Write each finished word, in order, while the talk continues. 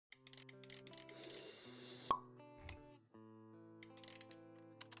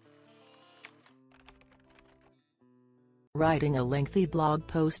Writing a lengthy blog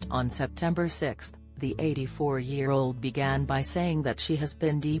post on September 6, the 84-year-old began by saying that she has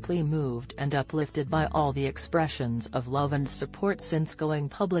been deeply moved and uplifted by all the expressions of love and support since going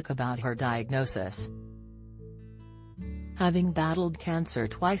public about her diagnosis. Having battled cancer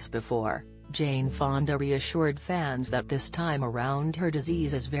twice before, Jane Fonda reassured fans that this time around her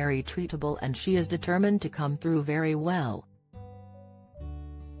disease is very treatable and she is determined to come through very well.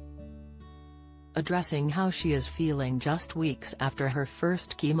 Addressing how she is feeling just weeks after her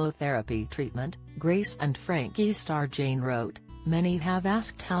first chemotherapy treatment, Grace and Frankie star Jane wrote, "Many have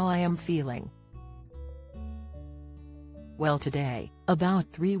asked how I am feeling. Well, today, about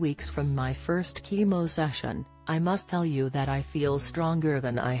 3 weeks from my first chemo session, I must tell you that I feel stronger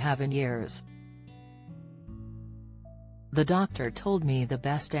than I have in years. The doctor told me the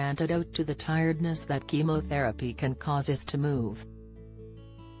best antidote to the tiredness that chemotherapy can cause is to move.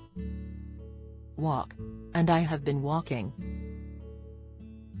 Walk. And I have been walking.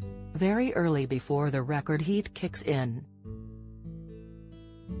 Very early before the record heat kicks in.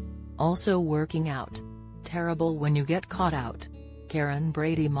 Also working out. Terrible when you get caught out." Karen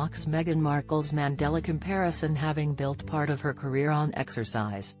Brady mocks Meghan Markle's Mandela comparison, having built part of her career on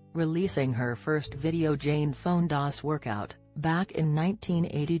exercise, releasing her first video Jane Fonda's workout, back in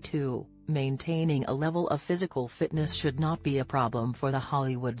 1982. Maintaining a level of physical fitness should not be a problem for the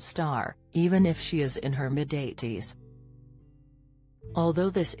Hollywood star, even if she is in her mid-80s. Although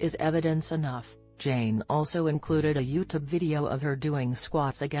this is evidence enough, Jane also included a YouTube video of her doing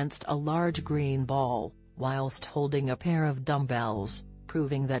squats against a large green ball, whilst holding a pair of dumbbells,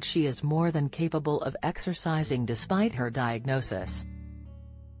 proving that she is more than capable of exercising despite her diagnosis.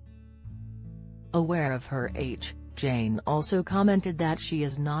 Aware of her age, Jane also commented that she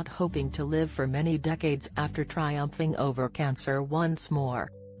is not hoping to live for many decades after triumphing over cancer once more.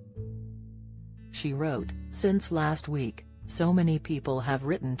 She wrote, "Since last week, so many people have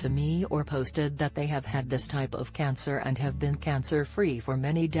written to me or posted that they have had this type of cancer and have been cancer-free for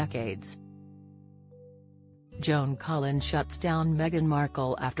many decades." Joan Cullen shuts down Meghan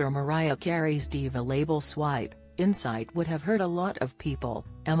Markle after Mariah Carey's diva label swipe. "Insight would have hurt a lot of people.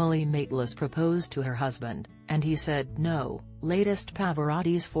 Emily Maitlis proposed to her husband, and he said no." Latest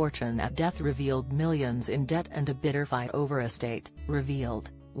Pavarotti's fortune at death revealed, millions in debt and a bitter fight over estate, revealed,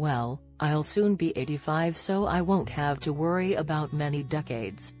 "Well, I'll soon be 85 so I won't have to worry about many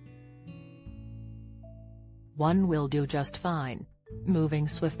decades. One will do just fine." Moving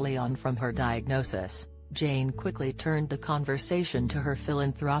swiftly on from her diagnosis, Jane quickly turned the conversation to her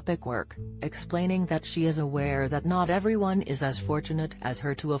philanthropic work, explaining that she is aware that not everyone is as fortunate as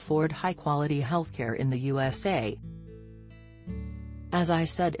her to afford high-quality healthcare in the USA. "As I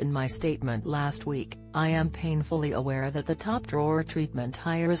said in my statement last week, I am painfully aware that the top-drawer treatment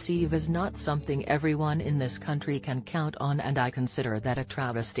I receive is not something everyone in this country can count on, and I consider that a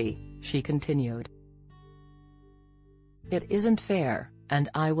travesty," she continued. "It isn't fair, and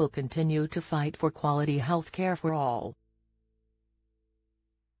I will continue to fight for quality health care for all."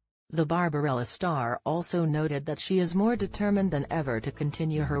 The Barbarella star also noted that she is more determined than ever to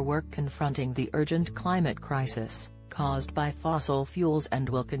continue her work confronting the urgent climate crisis caused by fossil fuels and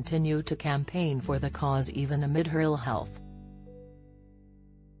will continue to campaign for the cause even amid her ill health.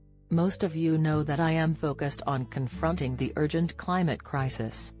 "Most of you know that I am focused on confronting the urgent climate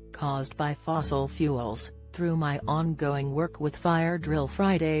crisis caused by fossil fuels. Through my ongoing work with Fire Drill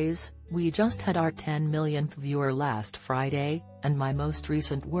Fridays, we just had our 10 millionth viewer last Friday, and my most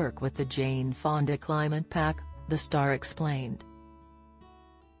recent work with the Jane Fonda Climate PAC," the star explained.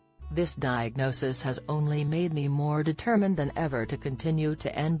 "This diagnosis has only made me more determined than ever to continue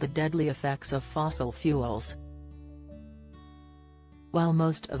to end the deadly effects of fossil fuels. While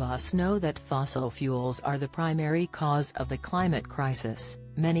most of us know that fossil fuels are the primary cause of the climate crisis,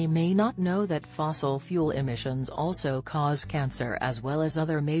 many may not know that fossil fuel emissions also cause cancer as well as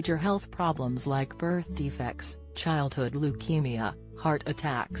other major health problems like birth defects, childhood leukemia, heart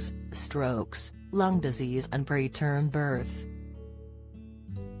attacks, strokes, lung disease and preterm birth.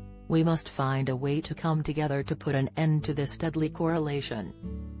 We must find a way to come together to put an end to this deadly correlation.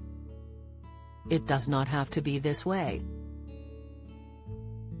 It does not have to be this way.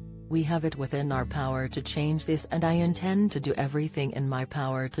 We have it within our power to change this, and I intend to do everything in my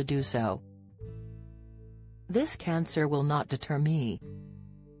power to do so. This cancer will not deter me."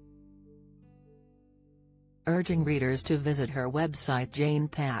 Urging readers to visit her website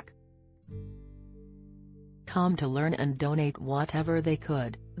JanePAC.com to learn and donate whatever they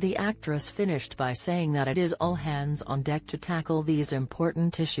could, the actress finished by saying that it is all hands on deck to tackle these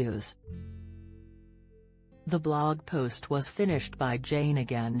important issues. The blog post was finished by Jane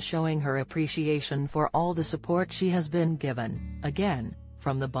again showing her appreciation for all the support she has been given. "Again,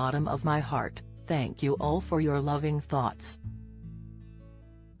 from the bottom of my heart, thank you all for your loving thoughts.